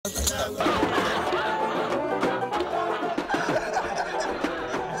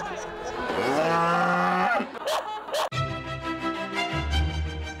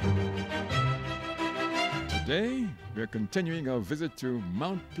continuing our visit to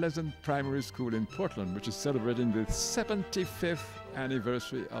Mount Pleasant Primary School in Portland, which is celebrating the 75th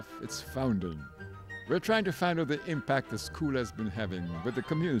anniversary of its founding. We're trying to find out the impact the school has been having with the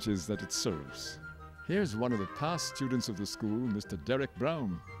communities that it serves. Here's one of the past students of the school, Mr. Derek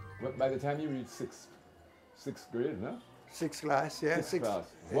Brown. Well, by the time you reached sixth grade, no? Sixth class, yeah. Sixth class.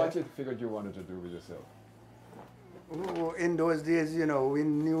 Yeah. What you figured you wanted to do with yourself? Oh, in those days, you know, we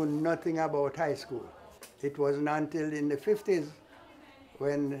knew nothing about high school. It wasn't until in the 50s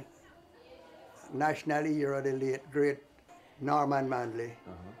when national hero, the late great Norman Manley,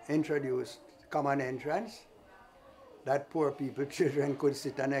 introduced common entrance, that poor people, children could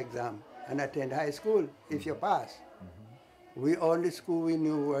sit an exam and attend high school if you pass. We only school we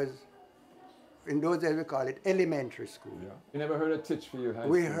knew was, in those days we call it elementary school. Yeah. You never heard of Titchfield High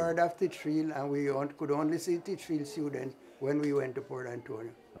School? We heard of Titchfield, and we could only see Titchfield students when we went to Port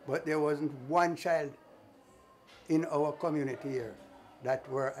Antonio. But there wasn't one child in our community here that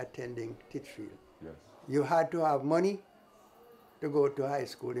were attending Titchfield. Yes. You had to have money to go to high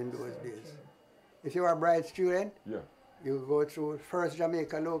school in those days. If you were a bright student, yeah, you go through first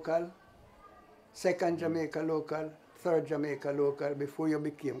Jamaica local, second Jamaica local, third Jamaica local before you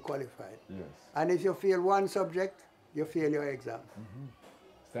became qualified. Yes. And if you fail one subject, you fail your exam.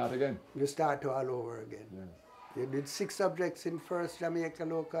 Start again. You start all over again. Yes. You did 6 subjects in first Jamaica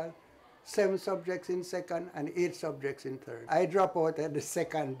local, 7 subjects in second, and 8 subjects in third. I dropped out at the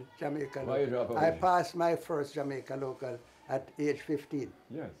second Jamaica local. Why you drop out? I passed my first Jamaica local at age 15.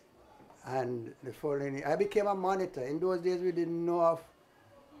 Yes. And the following year, I became a monitor. In those days, we didn't know of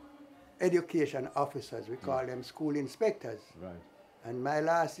education officers. We called them school inspectors. Right. And my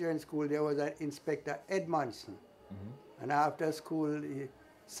last year in school, there was an Inspector Edmondson. And after school, he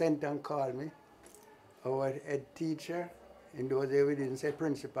sent and called me. Our head teacher, in those days we didn't say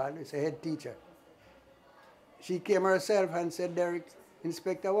principal, we said head teacher. She came herself and said, Derek,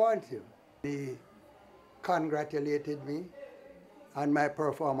 Inspector wants you. He congratulated me on my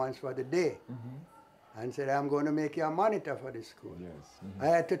performance for the day and said, I'm going to make you a monitor for the school. Yes. I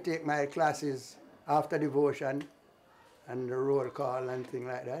had to take my classes after devotion and the roll call and things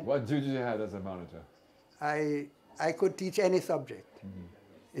like that. What duties you had as a monitor? I could teach any subject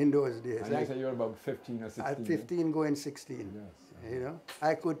in those days. And you said you were about 15 or 16? At 15 going 16. Yes. You know,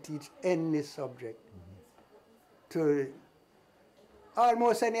 I could teach any subject to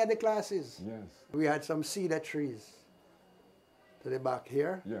almost any of the classes. Yes. We had some cedar trees to the back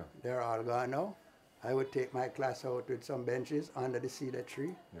here. Yeah. They're all gone now. I would take my class out with some benches under the cedar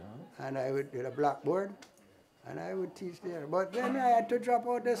tree. Yeah. And I would get a blackboard and I would teach there. But then I had to drop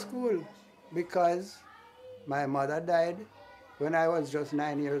out of school because my mother died when I was just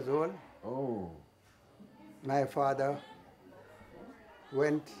 9 years old. Oh. My father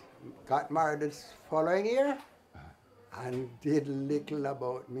got married the following year and did little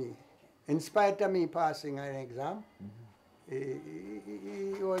about me. In spite of me passing an exam,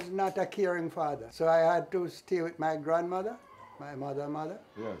 he was not a caring father. So I had to stay with my grandmother, my mother.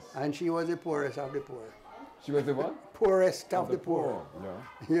 Yes. And she was the poorest of the poor. She was the what? Poorest of the poor.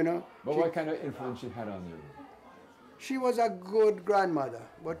 Yeah. You know? But what kind of influence she had on you? She was a good grandmother,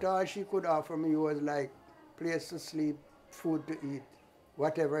 but all she could offer me was like place to sleep, food to eat,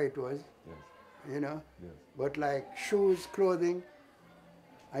 whatever it was. Yes. You know? Yes. But like shoes, clothing,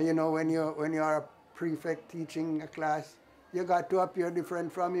 and you know, when you're a prefect teaching a class, you got to appear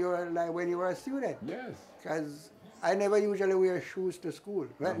different from when you were a student. Yes. Because I never usually wear shoes to school.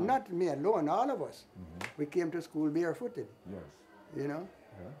 Well, not me alone, all of us. We came to school barefooted. Yes. You know?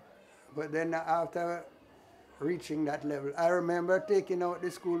 Yeah. But then after reaching that level, I remember taking out the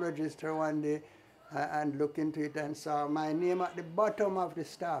school register one day and looked into it and saw my name at the bottom of the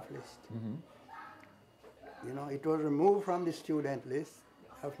staff list. You know, it was removed from the student list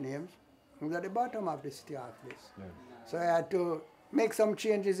of names. It was at the bottom of the staff list. Yeah. So I had to make some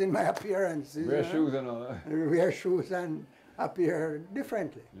changes in my appearance. Wear shoes and all that. Wear shoes and appear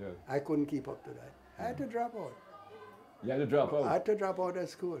differently. Yeah. I couldn't keep up to that. I had to drop out. You had to drop out? I had to drop out of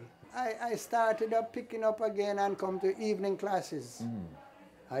school. I started up picking up again and come to evening classes.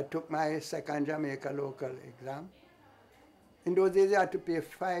 I took my second Jamaica local exam. In those days, I had to pay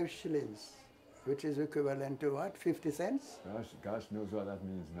 5 shillings, which is equivalent to what, 50 cents? Gosh knows what that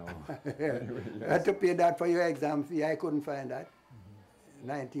means now. Yeah. Anyway, yes. I had to pay that for your exam fee. I couldn't find that.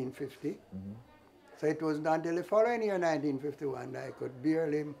 1950. So it was not until the following year, 1951, that I could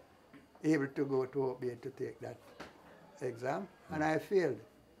barely able to go to Oakbay to take that exam, and I failed.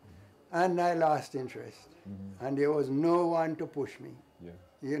 And I lost interest. And there was no one to push me,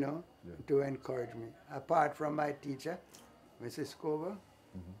 you know, to encourage me, apart from my teacher, Mrs. Cover,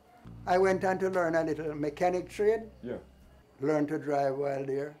 I went on to learn a little mechanic trade, Yeah. learned to drive while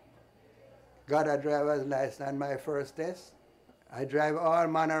there, got a driver's license on my first test. I drive all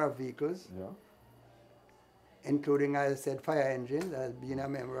manner of vehicles, Yeah. including, as I said, fire engines, as being a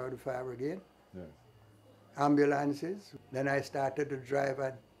member of the fire brigade, Yes. ambulances. Then I started to drive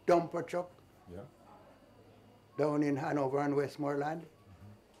a dumper truck Yeah. down in Hanover and Westmoreland.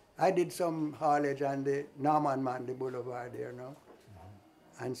 I did some haulage on the Norman Manley Boulevard there now,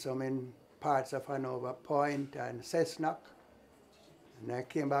 and some in parts of Hanover Point and Cessnock. And I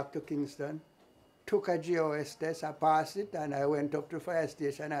came back to Kingston, took a GOS test, I passed it, and I went up to the fire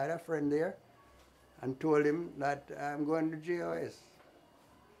station. I had a friend there and told him that I'm going to GOS.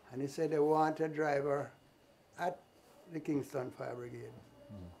 And he said they want a driver at the Kingston Fire Brigade.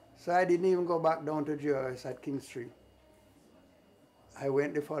 So I didn't even go back down to GOS at King Street. I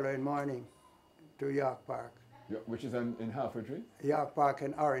went the following morning to York Park. Yeah, which is in Halford Street? York Park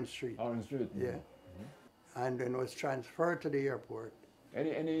and Orange Street. Orange Street. Yeah. And then was transferred to the airport.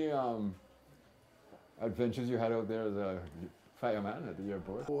 Any adventures you had out there as a fireman at the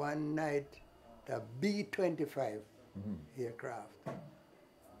airport? One night, the B-25 aircraft,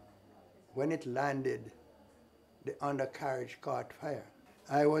 when it landed, the undercarriage caught fire.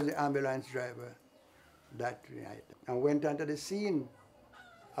 I was the ambulance driver that night and went onto the scene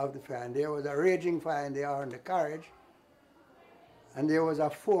of the fire, and there was a raging fire in the undercarriage, and there was a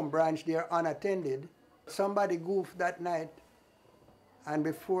foam branch there unattended. Somebody goofed that night, and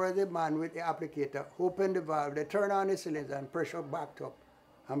before the man with the applicator opened the valve, they turned on the cylinder and pressure backed up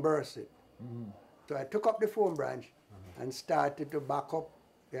and burst it. So I took up the foam branch and started to back up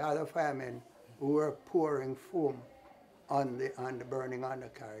the other firemen who were pouring foam on the burning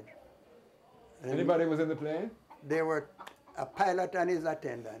undercarriage. And Anybody was in the plane? they were a pilot and his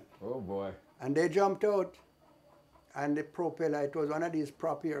attendant. Oh boy. And they jumped out, and the propeller, it was one of these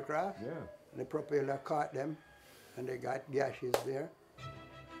prop aircraft. Yeah. The propeller caught them, and they got gashes there.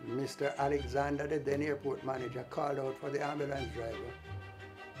 Mr. Alexander, the then airport manager, called out for the ambulance driver.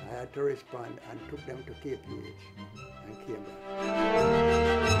 I had to respond and took them to KPH and came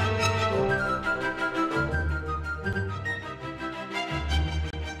back.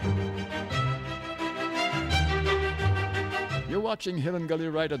 You're watching Hill and Gully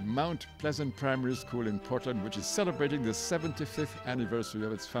right at Mount Pleasant Primary School in Portland, which is celebrating the 75th anniversary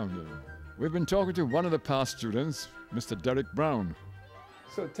of its founding. We've been talking to one of the past students, Mr. Derek Brown.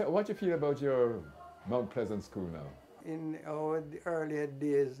 So what do you feel about your Mount Pleasant School now? In our earlier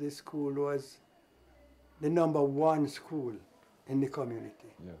days, the school was the #1 school in the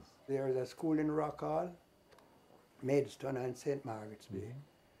community. Yes. There was a school in Rock Hall, Maidstone, and St. Margaret's Bay.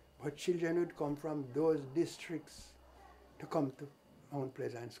 But children would come from those districts to come to Mount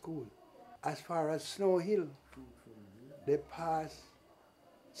Pleasant School. As far as Snow Hill, they pass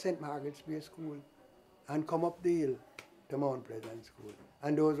St. Margaret's Bay School and come up the hill to Mount Pleasant School.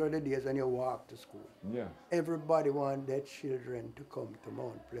 And those were the days when you walked to school. Yeah. Everybody wanted their children to come to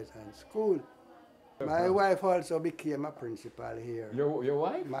Mount Pleasant School. My wife also became a principal here. Your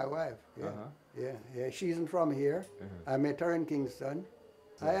wife? My wife, yeah. Yeah. She's from here. I met her in Kingston.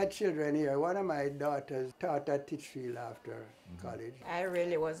 I had children here. One of my daughters taught at Titchfield after college. I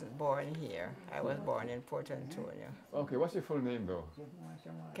really wasn't born here. I was born in Port Antonio. Okay, what's your full name though?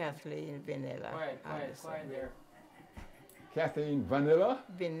 Kathleen Vanilla. Quiet there. Kathleen Vanilla?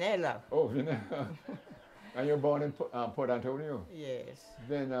 Vanilla, Oh, Vanilla. And you're born in Port Antonio? yes.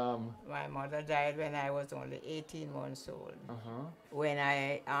 Then, My mother died when I was only 18 months old. uh-huh. When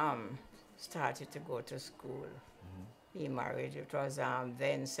I started to go to school, he married. It was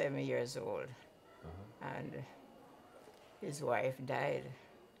then 7 years old. And his wife died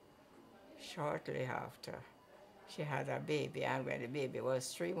shortly after. She had a baby, and when the baby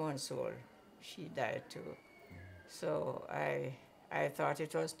was 3 months old, she died too. So I thought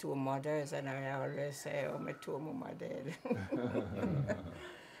it was two mothers, and I always say, oh, my two mama dead.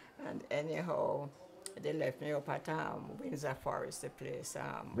 And anyhow, they left me up at Windsor Forest, the place.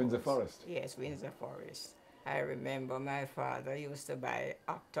 Windsor Forest? Yes, Windsor Forest. I remember my father used to buy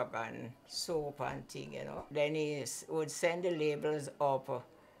Octagon soap and thing, you know. Then he would send the labels up,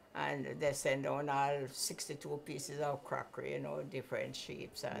 and they send down all 62 pieces of crockery, you know, different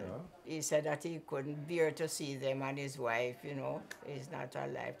shapes. And he said that he couldn't bear to see them, and his wife, you know, is not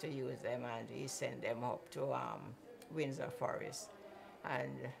alive to use them, and he sent them up to Windsor Forest.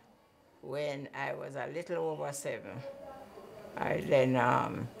 And when I was a little over 7,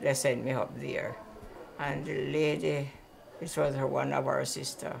 they sent me up there. And the lady, this was one of our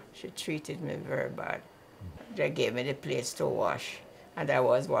sisters, she treated me very bad. They gave me the plates to wash, and I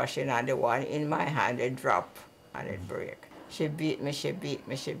was washing, and the one in my hand, it dropped and it broke. She beat me, she beat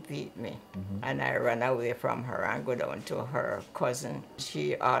me, she beat me. And I ran away from her and go down to her cousin.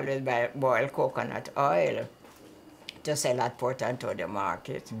 She always boil coconut oil to sell at Port Antonio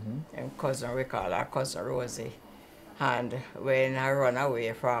Market. And cousin, we call her Cousin Rosie. And when I run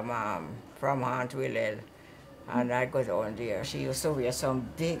away from Aunt Willel, and I go down there, she used to wear some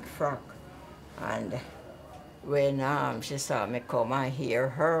big frock. And when she saw me come and hear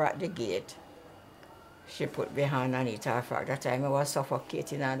her at the gate, she put me hand underneath her frock. That time I was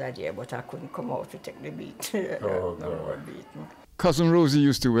suffocating under there, but I couldn't come out to take the beat. Oh, No more God. beating. Cousin Rosie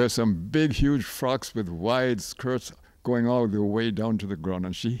used to wear some big, huge frocks with wide skirts going all the way down to the ground,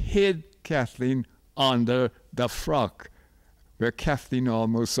 and she hid Kathleen under the frock, where Kathleen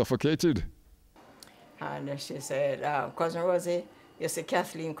almost suffocated. And she said, Cousin Rosie, you see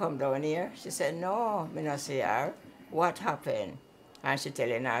Kathleen come down here? She said, no, me not see her. What happened? And she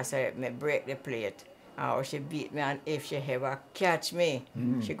telling her, say, me break the plate. Or she beat me, and if she ever catch me,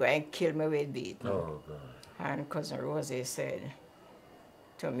 she go and kill me with beating. Oh, God. And Cousin Rosie said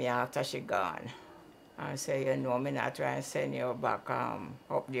to me after she gone, I say, you know, me not try and send you back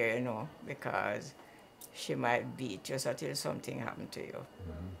up there, you know, because she might beat you until something happen to you.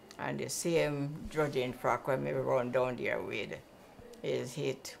 And the same drudging frock when me run down there with is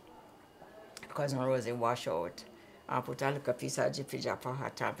hit. Cousin Rosie wash out and put a little piece of jiffy jap on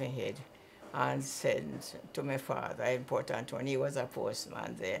her top of my head and sent to my father in Port Antonio. He was a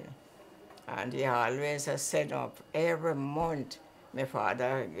postman then. And he always set up every month. My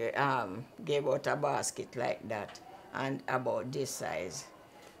father gave out a basket like that and about this size.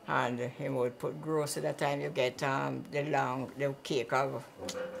 And he would put groceries. At the time you get the cake of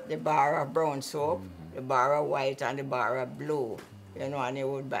the bar of brown soap, the bar of white and the bar of blue. You know, and he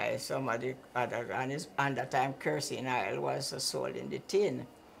would buy some of the other, and that time kerosene oil was sold in the tin.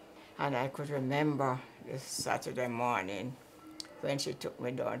 And I could remember this Saturday morning when she took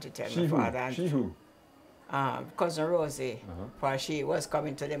me down to tell my father. And She who? Cousin Rosie, for she was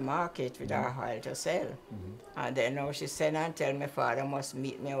coming to the market with her oil to sell. And then now she sent and tell my father must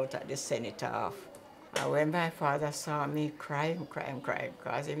meet me out at the cenotaph. And when my father saw me crying,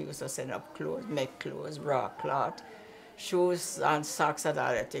 because he used to send up clothes, make clothes, broadcloth, shoes and socks and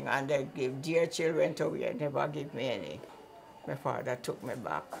all that thing, and they give dear children to wear, never give me any. My father took me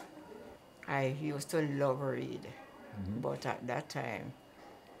back. I used to love read, but at that time,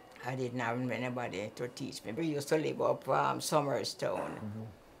 I didn't have anybody to teach me. We used to live up Somerstown,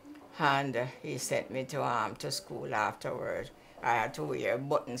 and he sent me to school afterward. I had to wear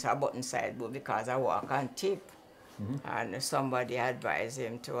buttons, a button side boot, because I walk on tip. And somebody advised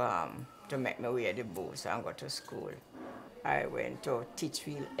him to make me wear the boots and go to school. I went to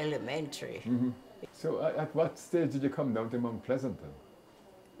Titchfield Elementary. So at what stage did you come down to Mount Pleasant then?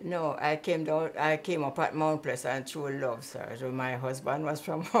 No, I came up at Mount Pleasant through love, sir. So my husband was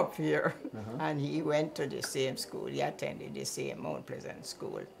from up here, and he went to the same school. He attended the same Mount Pleasant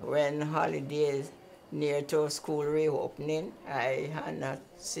school. When holidays near to school reopening, I and a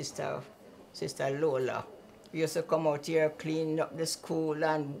sister Lola, we used to come out here, clean up the school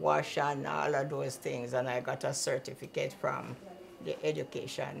and wash and all of those things, and I got a certificate from the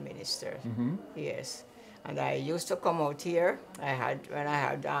education minister. Yes. And I used to come out here, when I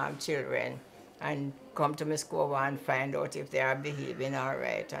had children, and come to my school and find out if they are behaving all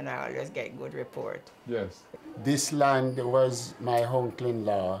right, and I always get good report. Yes. This land was my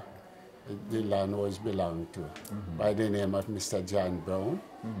uncle-in-law. The land was belonged to by the name of Mr. John Brown.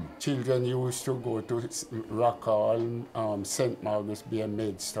 Children used to go to Rock Hall, St. Margaret's Bay,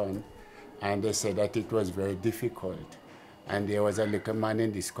 Maidstone, and they said that it was very difficult. And there was a little man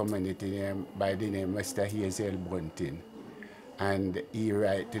in this community by the name of Mr. Hazel Bunting. And he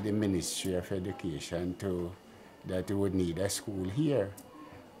wrote to the Ministry of Education that he would need a school here.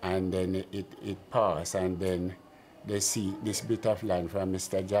 And then it passed, and then they see this bit of land from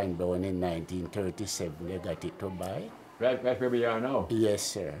Mr. John Brown in 1937. They got it to buy. Right where we are now? Yes,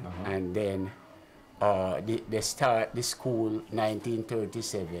 sir. And then they start the school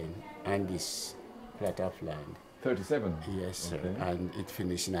 1937 and this plot of land. 37? Yes, sir. Okay. And it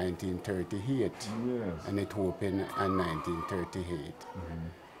finished 1938. Yes. And it opened in 1938.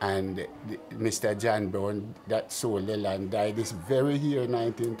 And Mr. John Brown, that sold the land, died this very year,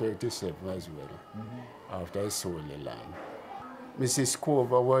 1937 as well, after he sold the land. Mrs.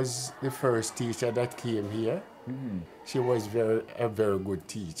 Cover was the first teacher that came here. She was a very good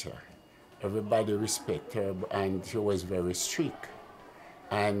teacher. Everybody respected her, and she was very strict.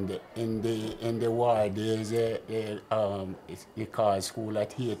 And in the war days, they call school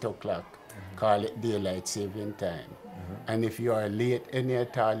at 8 o'clock, call it daylight saving time. And if you are late any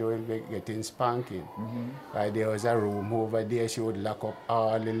at all, you will be getting spanking. There was a room over there, she would lock up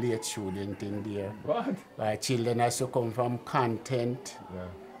all the late students in there. What? Children has to come from Content,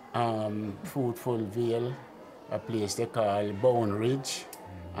 Fruitful Vale, a place they call Bone Ridge,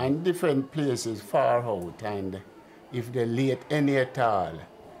 and different places far out. And if they're late any at all,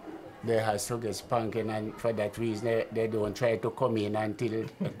 they has to get spanking, and for that reason they don't try to come in until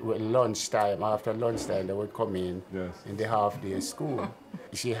lunchtime. After lunchtime they would come in in the half-day school.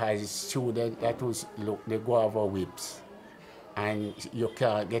 She has students that was look the guava whips, and you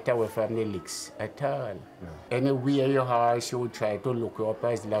can't get away from the licks at all. Anywhere you are, she would try to look you up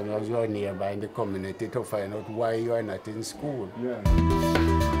as long as you are nearby in the community to find out why you are not in school.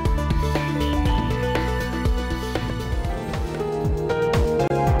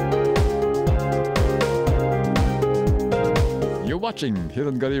 You're watching Hill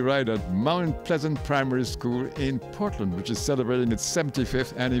and Gully Ride at Mount Pleasant Primary School in Portland, which is celebrating its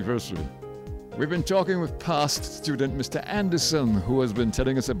 75th anniversary. We've been talking with past student Mr. Anderson, who has been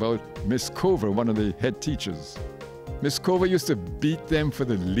telling us about Miss Cover, one of the head teachers. Miss Cover used to beat them for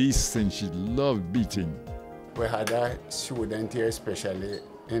the least thing. She loved beating. We had a student here, especially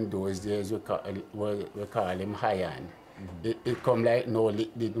in those days, we call him Hyan. It come like no,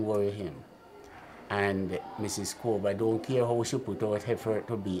 it didn't worry him. And Mrs. Cover don't care how she put out effort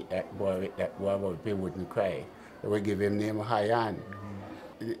to beat that boy but he wouldn't cry. They would give him name Hyan.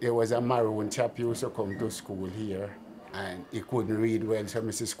 There was a maroon chap who used to come to school here, and he couldn't read well, so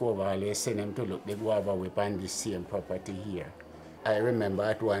Mrs. Cover always sent him to look the guava whip on the same property here. I remember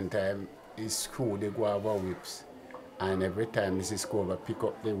at one time he screwed the guava whips, and every time Mrs. Cover pick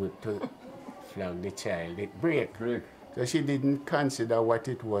up the whip to flog the child, it break. So she didn't consider what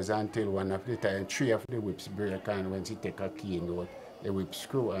it was until one of the time 3 of the whips break, and when she take a key note, the whip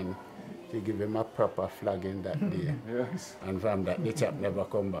screw, and she give him a proper flogging that day. And from that, the chap never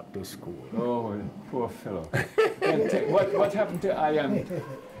come back to school. Oh, poor fellow. What happened to Ian?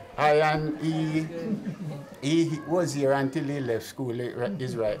 Ian, he was here until he left school.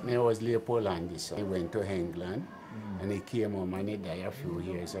 His right name was Leopold Anderson. He went to England. And he came home and he died a few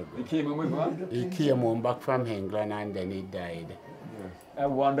years ago. He came home with what? He came home back from England and then he died. I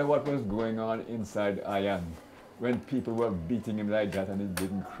wonder what was going on inside Ian when people were beating him like that and he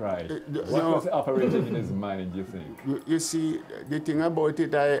didn't cry. What was operating in his mind, do you think? You see, the thing about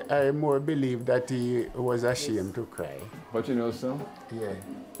it, I more believe that he was ashamed to cry. But you know, sir? Yeah.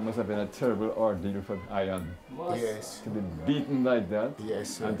 It must have been a terrible ordeal for Ian. Yes. To be beaten like that.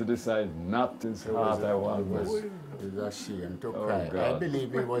 Yes, sir. And to decide not to start I want was. He was ashamed to Oh, cry. God. I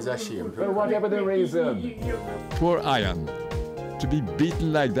believe he was ashamed to But cry. whatever the reason. Poor Ian. To be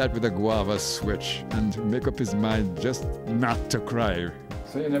beaten like that with a guava switch and to make up his mind just not to cry.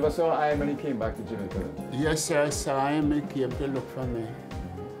 So you never saw Ian when he came back to Jamaica? Yes, sir, I saw him. He came to look for me.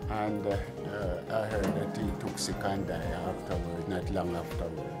 And I heard that he took sick and died afterwards, not long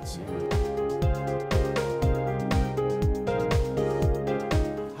afterwards.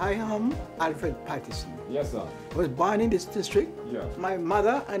 I am Alfred Pattison. Yes, sir. I was born in this district. Yeah. My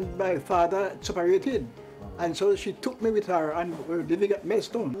mother and my father separated. And so she took me with her and we were living at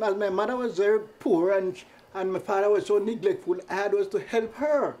Maidstone. As my mother was very poor and my father was so neglectful, I had was to help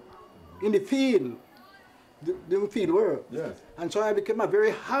her in the field, doing field work. Yes. And so I became a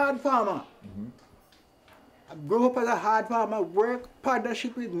very hard farmer. I grew up as a hard farmer, work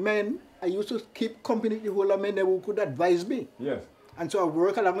partnership with men. I used to keep company with the whole of men who could advise me. Yes. And so I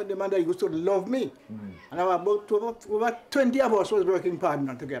work along with them and they used to love me. And about over 20 of us was working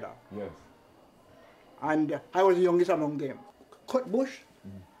partner together. Yes. And I was the youngest among them. Cut bush,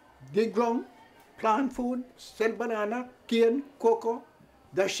 dig ground, plant food, sell banana, cane, cocoa,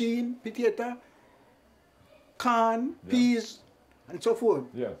 dasheen, potato, corn, peas, and so forth.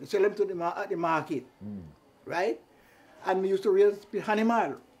 Yeah. Sell them to at the market, right? And we used to raise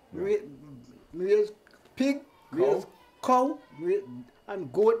animal, raise pig, raise cow,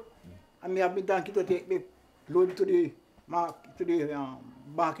 and goat, and we have my donkey to take the load to the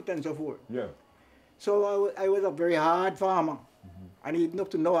market and so forth. Yeah. So I was a very hard farmer. And even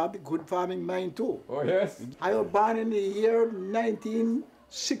up to now, I have a good farming mind too. Oh, yes? I was born in the year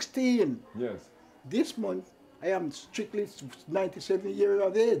 1916. Yes. This month, I am strictly 97 years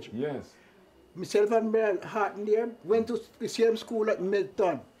of age. Yes. Myself and my Harton there went to the same school at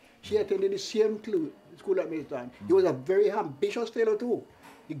Milton. She attended the same school at Milton. He was a very ambitious fellow too.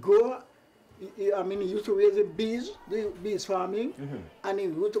 He grew up. He used to raise the bees farming, and he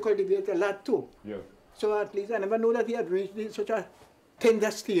used to cultivate a lot too. Yeah. So at least I never knew that he had reached such a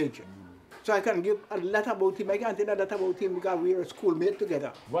tender stage. So I can give a lot about him. I can't tell a lot about him because we were schoolmates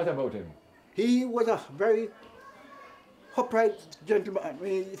together. What about him? He was a very upright gentleman.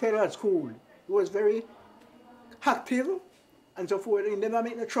 When he fell at school, he was very active and so forth. He never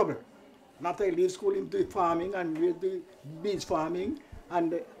made no trouble. And after he leave school, he do farming and we do beans farming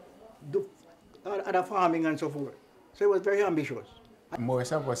and do other farming and so forth. So he was very ambitious.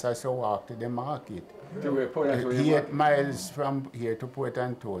 Most of us also walk to the market. To Port Antonio? 8 miles from here to Port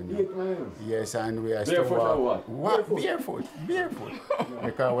Antonio. 8 miles? Yes, and we are Barefoot still or what? Barefoot.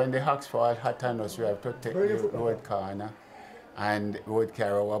 Because when the hawks fall hot on us, we have to take the road corner and we would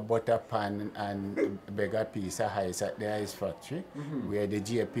carry our butter pan and beg a piece of ice at the ice factory, where the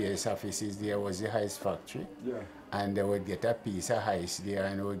GPS office is. There was the ice factory. Yeah. And they would get a piece of ice there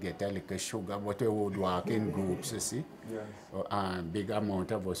and we would get a little sugar, but we would walk in groups, you see. Yes. Big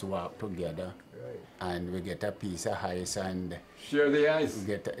amount of us walk together. And we get a piece of ice and Share the ice. we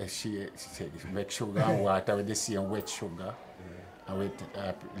get make sugar and water with the same wet sugar. And with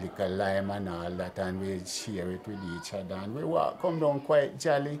little lime and all that, and we share it with each other. And we walk, come down quite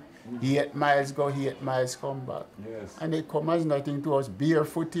jolly. 8 miles go, 8 miles come back. Yes. And they come as nothing to us,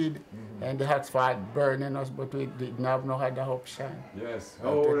 barefooted. And the hot spot burning us, but we didn't have no other option. Yes. How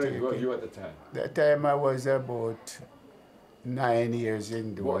old were you at the time? That time I was about 9 years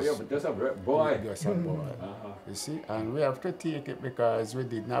indoors. Boy, yeah, but just a boy. Just a boy. You see, and we have to take it because we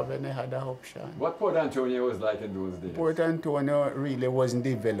didn't have any other option. What Port Antonio was like in those days? Port Antonio really wasn't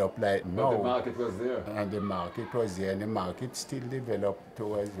developed like But now. the market was there. And the market was there, and the market still developed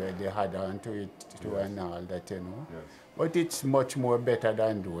towards where they had on to it to and all that, you know. Yes. But it's much more better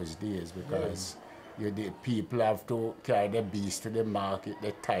than those days because the people have to carry the beasts to the market,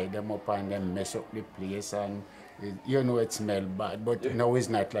 they tie them up and then mess up the place, and you know it smells bad, but now it's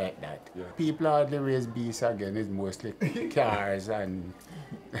not like that. Yeah. People hardly raise beasts again, it's mostly cars and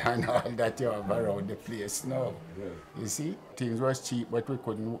all that you have around the place now. Yeah. You see, things was cheap, but we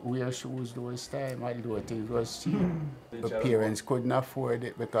couldn't wear shoes those time, although things was cheap. The parents couldn't afford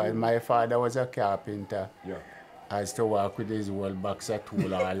it because my father was a carpenter. Yeah. Has to work with his whole box of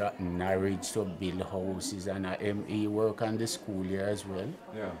tool all at Norwich to build houses, and he work on the school here as well.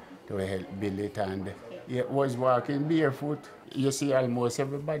 Yeah. To help build it, and he was walking barefoot. You see, almost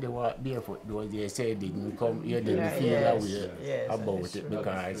everybody walk barefoot those days. Say didn't come, you didn't feel away about it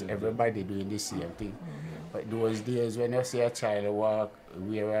because everybody doing the same thing. But those days when you see a child walk,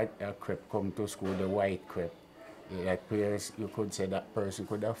 wear a crepe come to school, the white crepe, that parents, you could say that person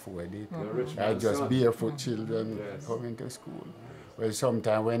could afford it. Just barefoot children coming to school. Well,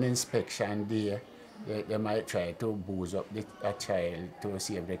 sometimes when inspection day, they might try to booze up a child to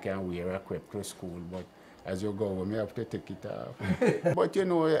see if they can wear a crepe to school, but as you go home, you have to take it off. But you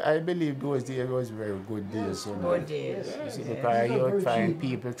know, I believe those days was very good days. You know? Good days. You see, because you would find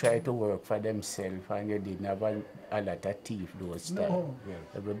people try to work for themselves, and you didn't have a lot of thief those times.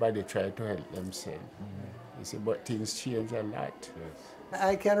 Everybody tried to help themselves. You see, but things change a lot.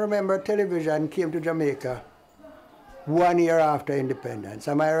 I can remember television came to Jamaica 1 year after independence.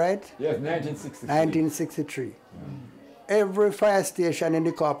 Am I right? Yes, 1963. 1963. Every fire station in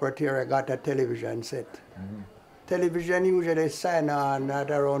the corporate area got a television set. Television usually sign on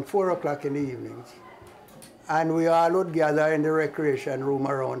at around 4 o'clock in the evenings. And we all would gather in the recreation room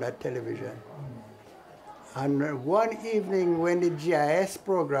around that television. And one evening when the GIS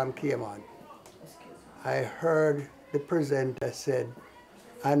program came on, I heard the presenter said,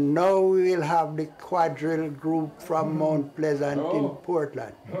 and now we will have the quadrille group from Mount Pleasant in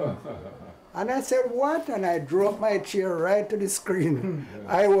Portland. And I said, what? And I drew up my chair right to the screen.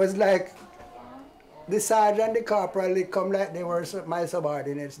 I was like, the sergeant, the corporal, they come like they were my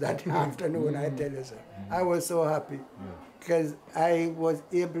subordinates that afternoon, I tell you, sir. I was so happy because I was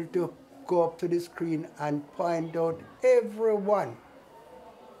able to go up to the screen and point out everyone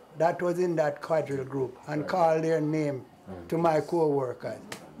that was in that quadrille group and call their name to my co-workers.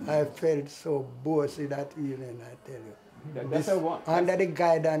 I felt so bossy that evening, I tell you. Under the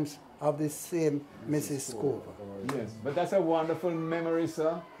guidance of the same Mrs. Scover. Yes, but that's a wonderful memory,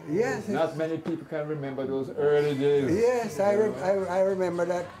 sir. Yes. Not many people can remember those early days. Yes, I remember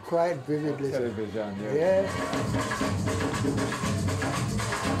that quite vividly. Television, Yes.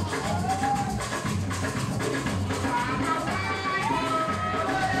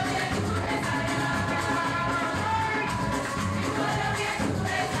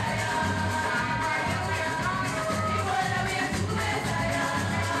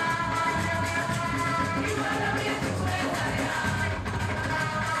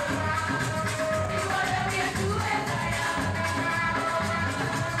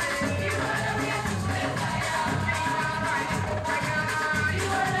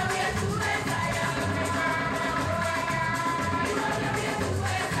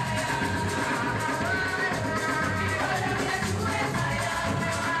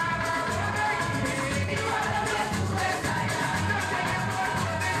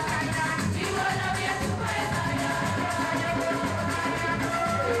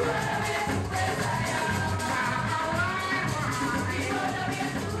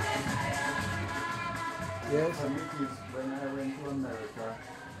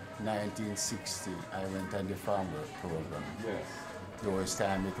 1960, I went on the farm work program. Yes. Those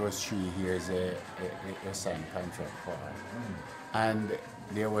time it was 3 years a signed contract for. And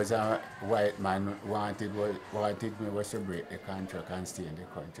there was a white man wanted me was to break the contract and stay in the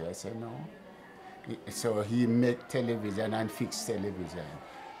country. I said no. So he made television and fixed television.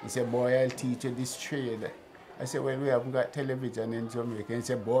 He said, boy, I'll teach you this trade. I said, well, we haven't got television in Jamaica. He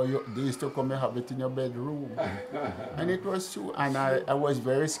said, boy, they used to come and have it in your bedroom. And it was true. And I was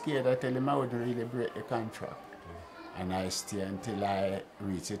very scared. I told him I wouldn't really break the contract. And I stayed until I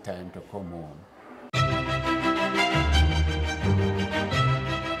reached the time to come home.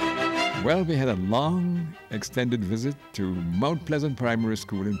 Well, we had a long, extended visit to Mount Pleasant Primary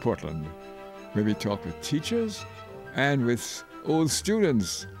School in Portland, where we talked with teachers and with old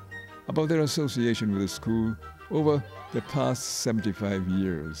students about their association with the school over the past 75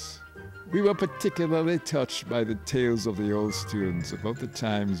 years. We were particularly touched by the tales of the old students about the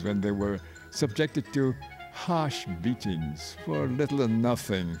times when they were subjected to harsh beatings for little or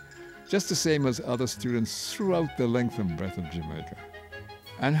nothing, just the same as other students throughout the length and breadth of Jamaica.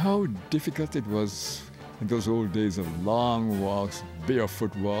 And how difficult it was in those old days of long walks,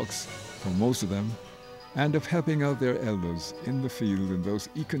 barefoot walks for most of them, and of helping out their elders in the field in those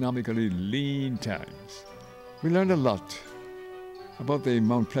economically lean times. We learned a lot about the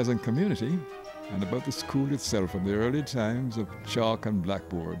Mount Pleasant community and about the school itself from the early times of chalk and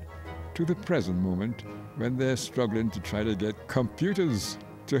blackboard to the present moment when they're struggling to try to get computers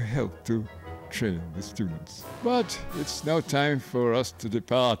to help to train the students. But it's now time for us to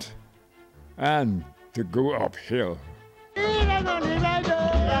depart and to go uphill.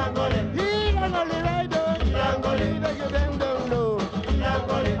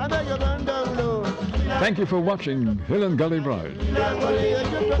 Thank you for watching Hill and Gully Bride.